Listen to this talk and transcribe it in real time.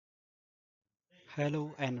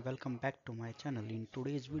Hello and welcome back to my channel. In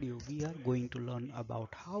today's video we are going to learn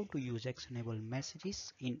about how to use actionable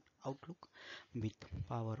messages in Outlook with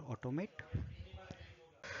Power Automate.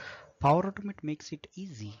 Power Automate makes it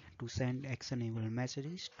easy to send actionable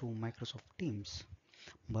messages to Microsoft Teams.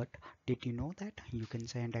 But did you know that you can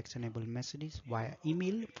send actionable messages via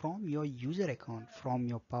email from your user account from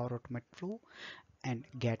your Power Automate flow and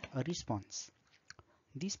get a response?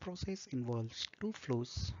 This process involves two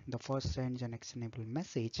flows. The first sends an actionable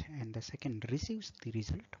message and the second receives the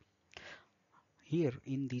result. Here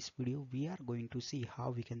in this video, we are going to see how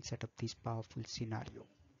we can set up this powerful scenario.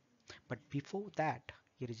 But before that,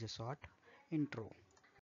 here is a short intro.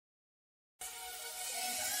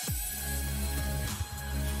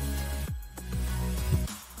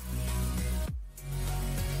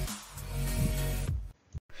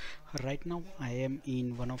 Right now I am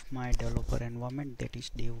in one of my developer environment, that is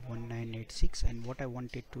dev 1986, and what I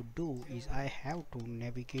wanted to do is I have to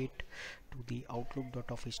navigate to the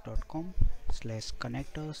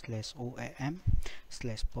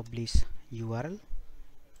outlook.office.com/connector/oam/publish URL,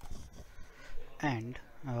 and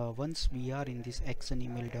once we are in this action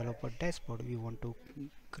email developer dashboard, we want to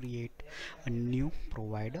create a new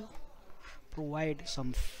provider. Provide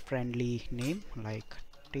some friendly name like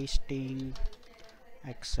testing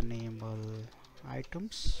actionable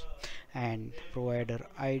items, and provider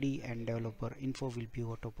ID and developer info will be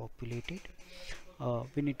auto populated.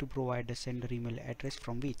 We need to provide the sender email address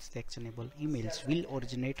from which the actionable emails will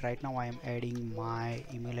originate. Right now I am adding my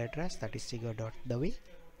email address, that is sigar.dave,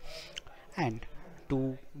 and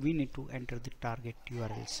we need to enter the target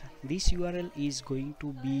URLs. This URL is going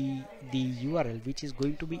to be the URL which is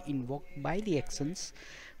going to be invoked by the actions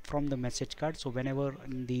from the message card. So whenever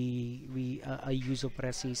a user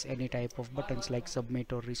presses any type of buttons like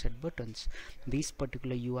submit or reset buttons, this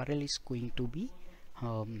particular URL is going to be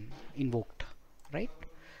invoked, right?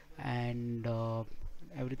 And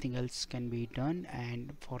everything else can be done.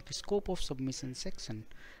 And for the scope of submission section,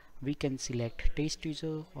 we can select test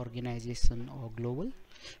user, organization or global.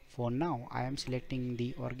 For now I am selecting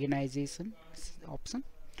the organization option,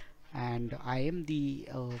 and I am the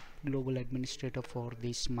global administrator for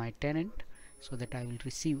this my tenant, so that I will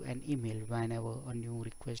receive an email whenever a new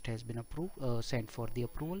request has been approved, sent for the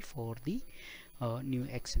approval for the new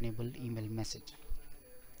actionable email message.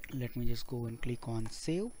 Let me just go and click on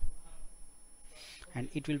save, and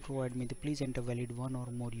it will provide me the please enter valid one or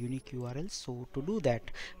more unique URLs. So to do that,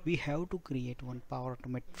 we have to create one Power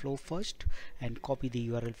Automate flow first and copy the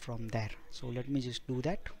URL from there. So let me just do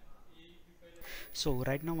that. So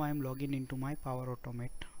right now I am logging into my Power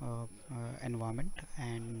Automate environment,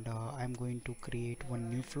 and I am going to create one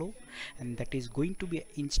new flow, and that is going to be an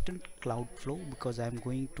instant cloud flow, because I am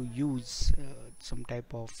going to use some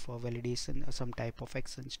type of validation, some type of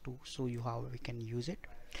actions to show you how we can use it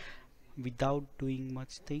without doing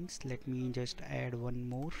much things. Let me just add one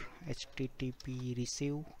more HTTP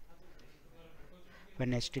receive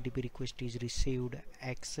when HTTP request is received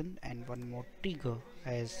action, and one more trigger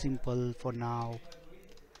as simple for now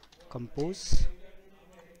compose.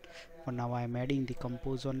 For now I am adding the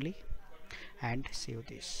compose only, and save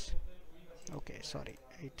this. Okay, sorry,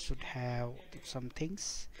 it should have some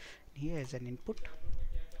things here as an input.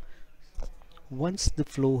 Once the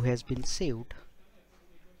flow has been saved,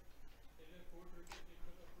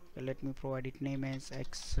 let me provide it name as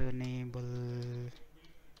actionable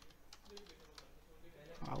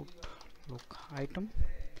outlook item.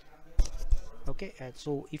 Okay,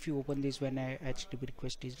 so if you open this when a HTTP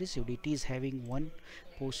request is received, it is having one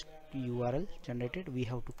post URL generated. We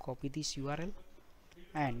have to copy this URL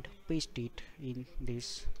and paste it in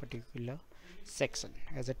this particular section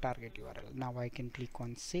as a target URL. Now I can click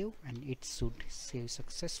on save, and it should save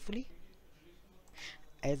successfully.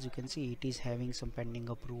 As you can see, it is having some pending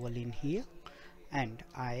approval in here, and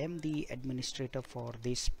I am the administrator for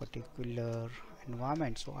this particular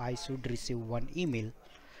environment, so I should receive one email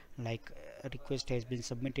like a request has been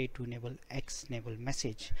submitted to enable actionable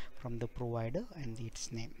message from the provider and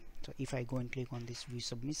its name. So if I go and click on this view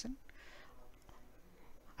submission,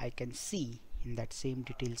 I can see in that same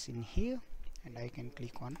details in here, and I can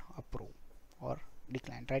click on approve or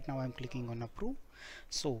decline. Right now I'm clicking on approve,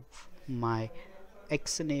 so my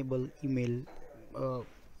actionable email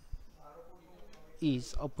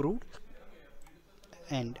is approved,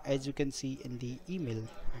 and as you can see in the email,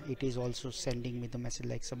 it is also sending me the message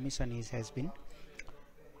like submission has been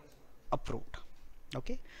approved.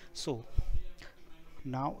 Okay, so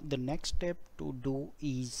now the next step to do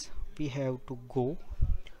is we have to go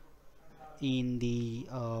in the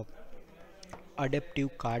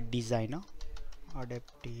adaptive card designer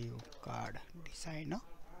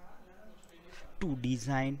to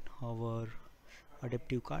design our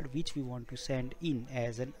adaptive card which we want to send in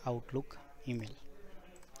as an Outlook email,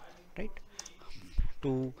 right?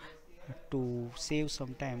 To save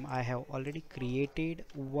some time, I have already created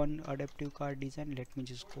one adaptive card design. Let me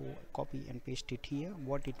just go copy and paste it here.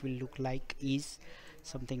 What it will look like is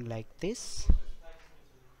something like this.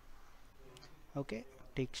 Okay,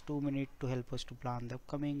 takes 2 minutes to help us to plan the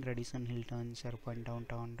upcoming Radisson Hilton, SharePoint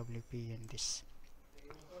Downtown, WP, and this.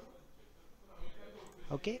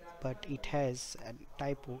 Okay, but it has a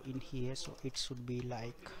typo in here, so it should be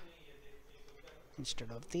like,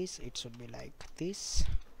 instead of this it should be like this.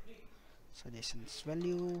 Suggestions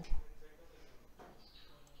value,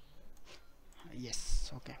 yes.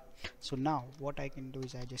 Okay, so now what I can do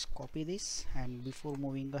is I just copy this, and before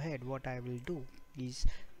moving ahead what I will do is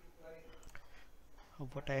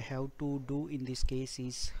what I have to do in this case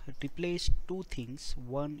is replace two things.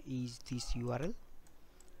 One is this URL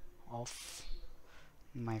of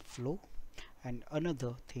my flow, and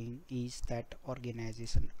another thing is that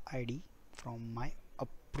organization ID from my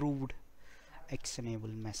approved actionable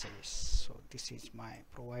messages. So this is my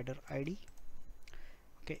provider ID.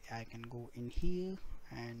 Okay, I can go in here,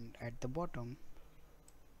 and at the bottom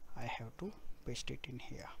I have to paste it in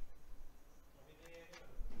here.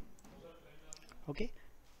 Okay,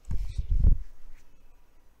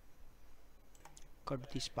 cut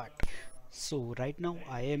this part. So right now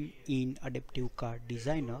I am in adaptive card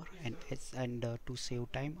designer, and to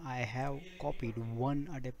save time I have copied one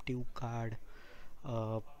adaptive card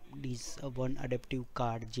one adaptive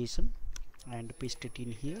card JSON and paste it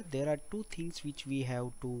in here. There are two things which we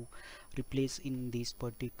have to replace in this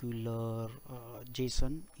particular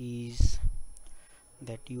JSON is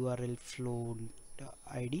that URL flow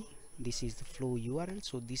ID. This is the flow URL,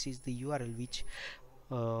 so this is the URL which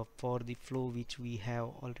for the flow which we have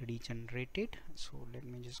already generated. So let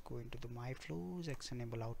me just go into the my flows,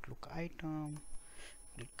 actionable Outlook item,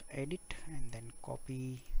 click edit, and then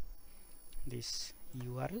copy this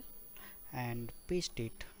URL and paste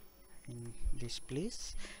it in this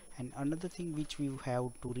place. And another thing which we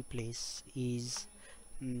have to replace is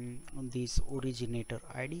this originator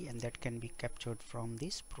ID, and that can be captured from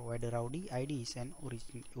this provider ID is an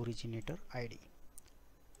originator ID.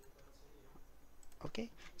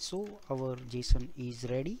 Okay, so our JSON is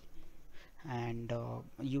ready, and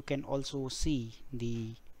you can also see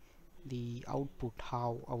the output,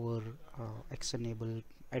 how our actionable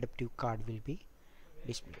adaptive card will be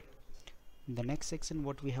displayed. In the next section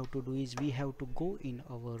what we have to do is we have to go in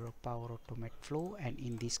our Power Automate flow, and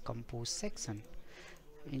in this compose section,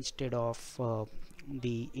 instead of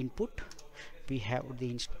the input, we have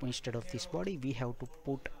the instead of this body we have to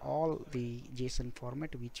put all the JSON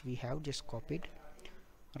format which we have just copied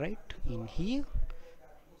right in here,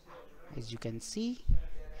 as you can see.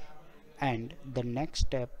 And the next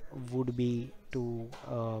step would be to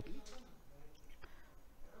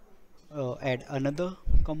add another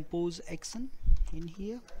compose action in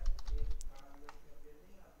here,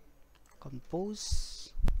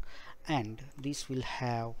 compose, and this will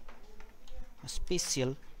have a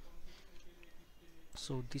special.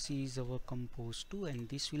 So this is our compose 2, and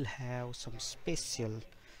this will have some special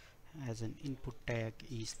as an input tag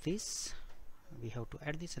is this. We have to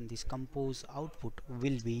add this, and this compose output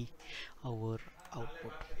will be our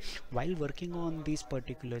output. While working on this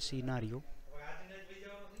particular scenario,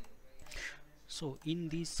 so in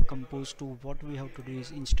this compose 2 what we have to do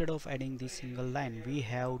is, instead of adding this single line, we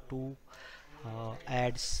have to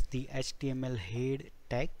add the HTML head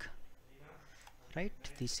tag, right?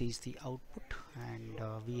 This is the output, and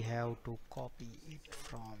we have to copy it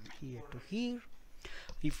from here to here.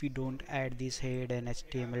 If we don't add this head and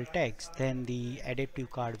HTML tags, then the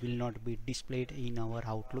adaptive card will not be displayed in our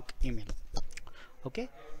Outlook email. Okay,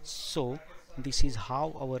 so this is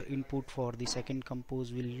how our input for the second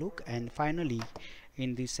compose will look. And finally,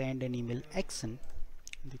 in the send an email action,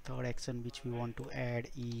 the third action which we want to add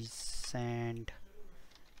is send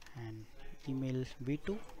an email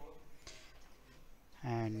v2,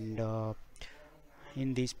 and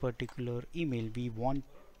in this particular email we want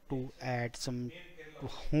to add some to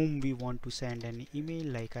whom we want to send an email.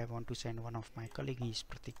 Like I want to send one of my colleagues, is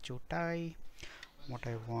Pratik Chotai. What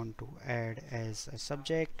I want to add as a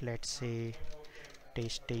subject, let's say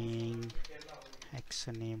testing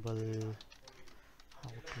actionable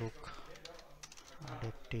Outlook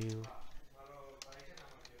adaptive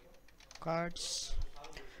cards.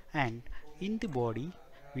 And in the body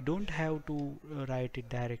we don't have to write it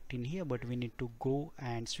direct in here, but we need to go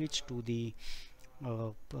and switch to the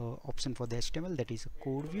option for the HTML, that is a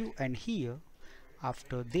code view, and here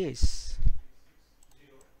after this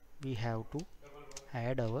we have to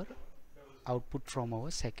add our output from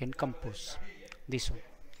our second compose, this one.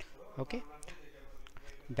 Okay,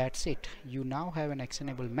 that's it. You now have an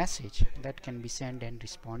actionable message that can be sent and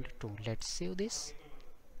responded to. Let's save this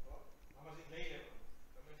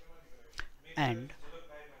and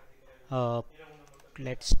uh,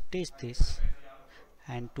 let's test this.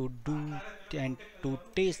 And to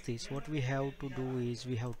test this, what we have to do is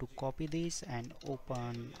we have to copy this and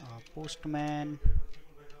open Postman,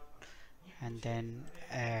 and then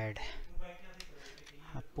add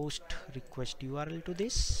a post request URL to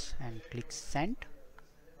this and click send.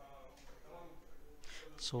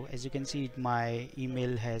 So as you can see, my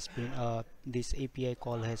email has been this API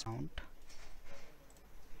call has found.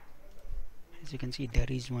 As you can see, there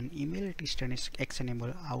is one email. It is an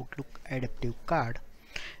actionable Outlook adaptive card,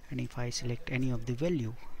 and if I select any of the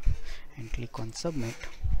value and click on submit,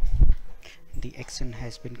 the action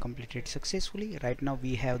has been completed successfully. Right now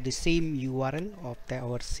we have the same URL of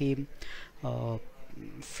our same uh,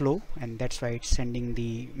 flow, and that's why it's sending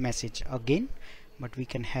the message again, but we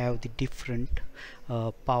can have the different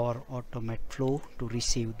Power Automate flow to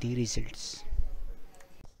receive the results.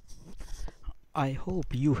 I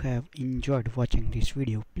hope you have enjoyed watching this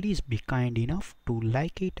video. Please be kind enough to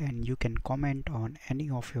like it, and you can comment on any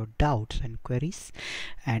of your doubts and queries,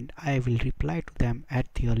 and I will reply to them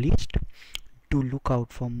at the earliest. Do look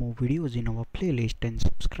out for more videos in our playlist and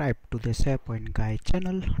subscribe to the SharePoint Guy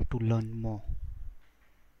channel to learn more.